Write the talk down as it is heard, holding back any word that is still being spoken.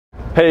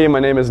Hey, my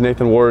name is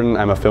Nathan Worden.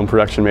 I'm a film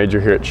production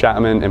major here at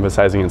Chapman,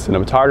 emphasizing in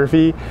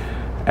cinematography,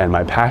 and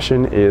my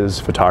passion is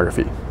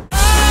photography.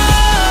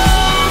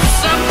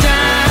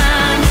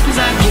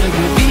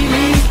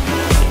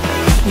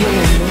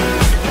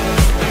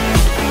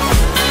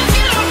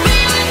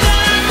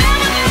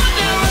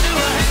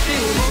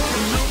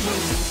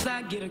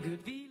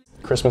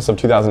 Christmas of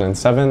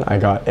 2007, I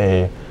got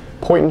a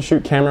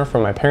point-and-shoot camera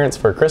from my parents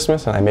for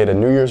Christmas, and I made a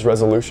New Year's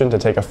resolution to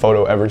take a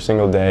photo every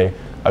single day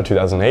of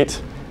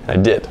 2008. I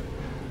did.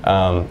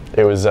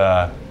 It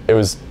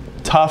was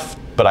tough,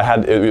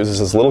 but it was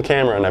this little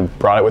camera, and I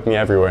brought it with me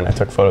everywhere, and I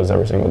took photos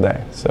every single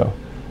day. So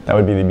that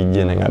would be the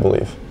beginning, I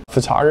believe.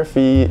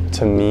 Photography,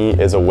 to me,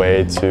 is a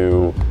way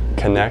to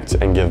connect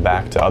and give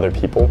back to other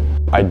people.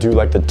 I do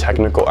like the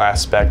technical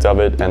aspect of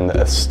it and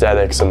the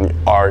aesthetics and the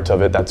art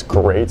of it. That's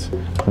great.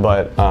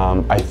 But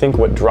I think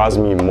what draws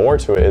me more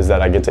to it is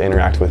that I get to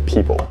interact with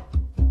people.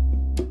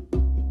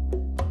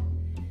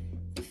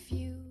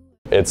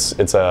 It's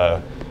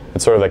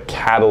sort of a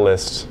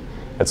catalyst,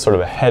 it's sort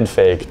of a head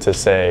fake to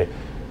say,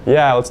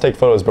 yeah, let's take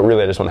photos, but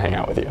really I just want to hang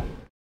out with you.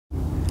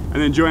 And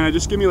then Joanna,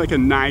 just give me like a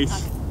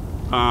nice,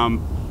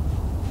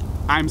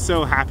 I'm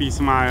so happy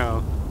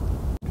smile.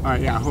 All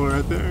right, yeah, hold it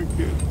right there,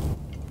 good.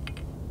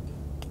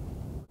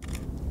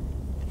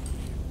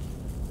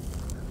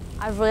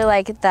 I really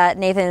like that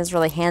Nathan is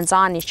really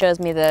hands-on. He shows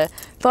me the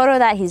photo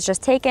that he's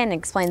just taken,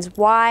 explains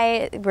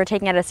why we're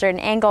taking it at a certain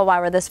angle, why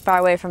we're this far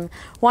away from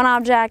one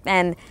object,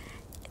 and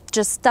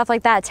just stuff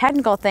like that,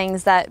 technical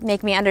things that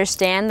make me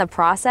understand the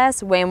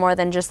process way more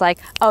than just like,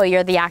 oh,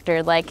 you're the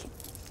actor, like,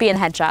 be in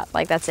headshot,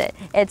 like that's it.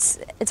 It's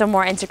a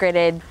more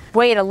integrated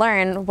way to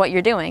learn what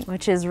you're doing,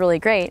 which is really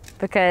great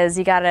because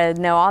you gotta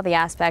know all the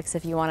aspects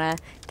if you wanna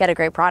get a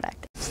great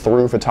product.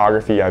 Through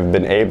photography, I've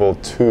been able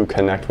to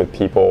connect with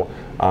people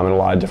in a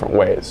lot of different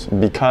ways.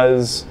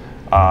 Because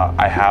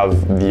I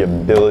have the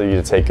ability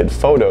to take good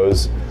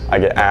photos, I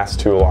get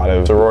asked to a lot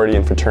of sorority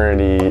and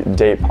fraternity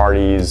date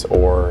parties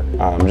or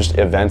just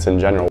events in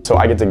general. So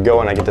I get to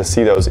go and I get to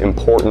see those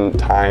important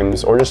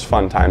times or just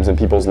fun times in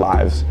people's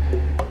lives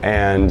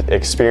and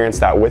experience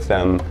that with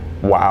them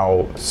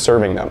while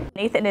serving them.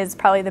 Nathan is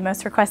probably the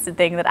most requested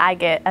thing that I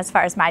get as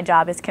far as my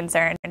job is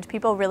concerned. And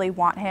people really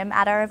want him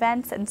at our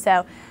events, and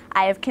so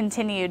I have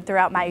continued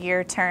throughout my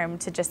year term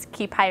to just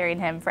keep hiring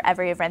him for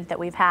every event that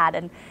we've had.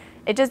 And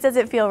it just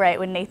doesn't feel right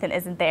when Nathan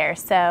isn't there,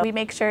 so we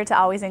make sure to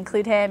always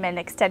include him and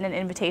extend an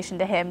invitation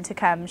to him to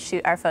come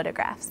shoot our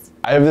photographs.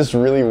 I have this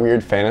really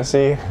weird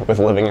fantasy with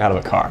living out of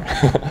a car.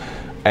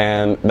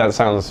 And that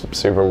sounds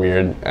super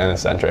weird and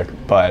eccentric,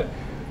 but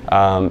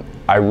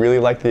I really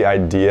like the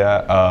idea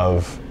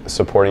of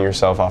supporting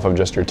yourself off of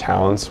just your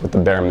talents with the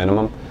bare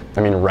minimum.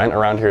 I mean, rent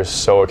around here is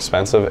so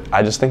expensive.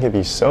 I just think it'd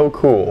be so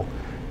cool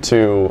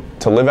to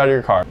live out of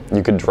your car.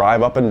 You could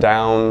drive up and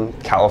down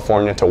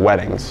California to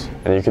weddings,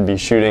 and you could be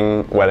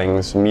shooting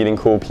weddings, meeting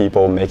cool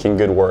people, making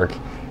good work,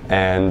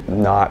 and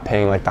not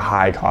paying like the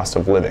high cost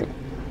of living.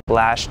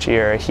 Last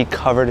year, he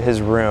covered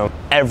his room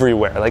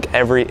everywhere, like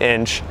every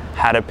inch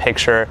had a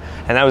picture,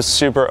 and that was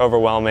super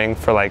overwhelming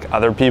for like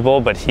other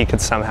people, but he could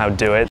somehow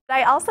do it.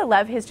 I also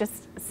love his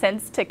just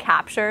sense to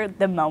capture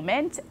the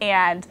moment,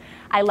 and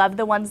I love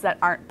the ones that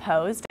aren't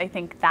posed. I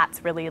think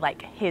that's really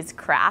like his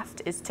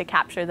craft, is to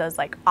capture those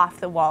like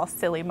off-the-wall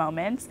silly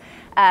moments,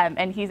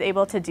 and he's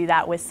able to do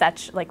that with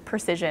such like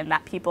precision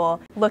that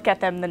people look at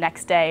them the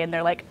next day and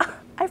they're like, oh,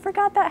 I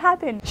forgot that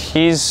happened.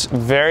 He's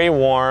very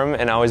warm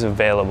and always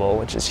available,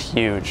 which is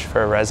huge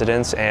for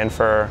residents and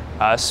for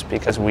us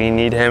because we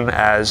need him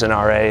as an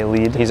RA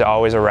lead. He's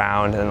always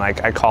around, and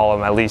like I call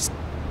him at least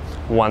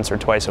once or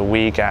twice a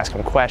week, ask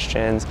him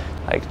questions,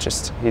 like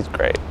just, he's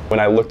great. When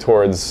I look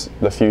towards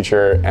the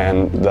future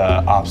and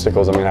the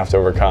obstacles I'm gonna have to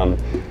overcome,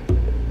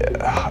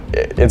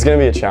 it's gonna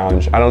be a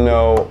challenge. I don't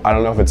know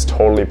if it's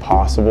totally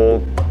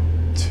possible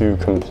to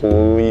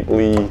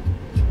completely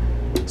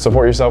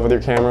support yourself with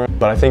your camera,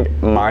 but I think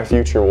my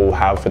future will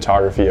have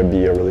photography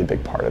be a really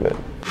big part of it.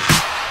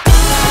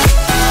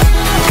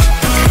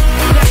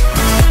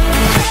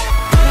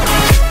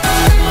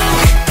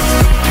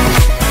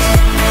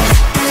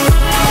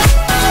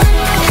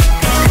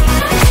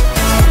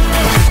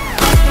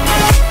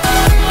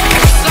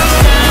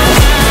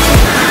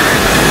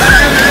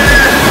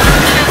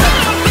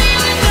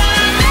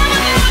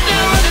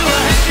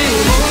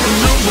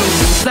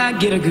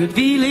 I get a good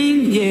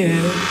feeling,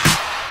 yeah.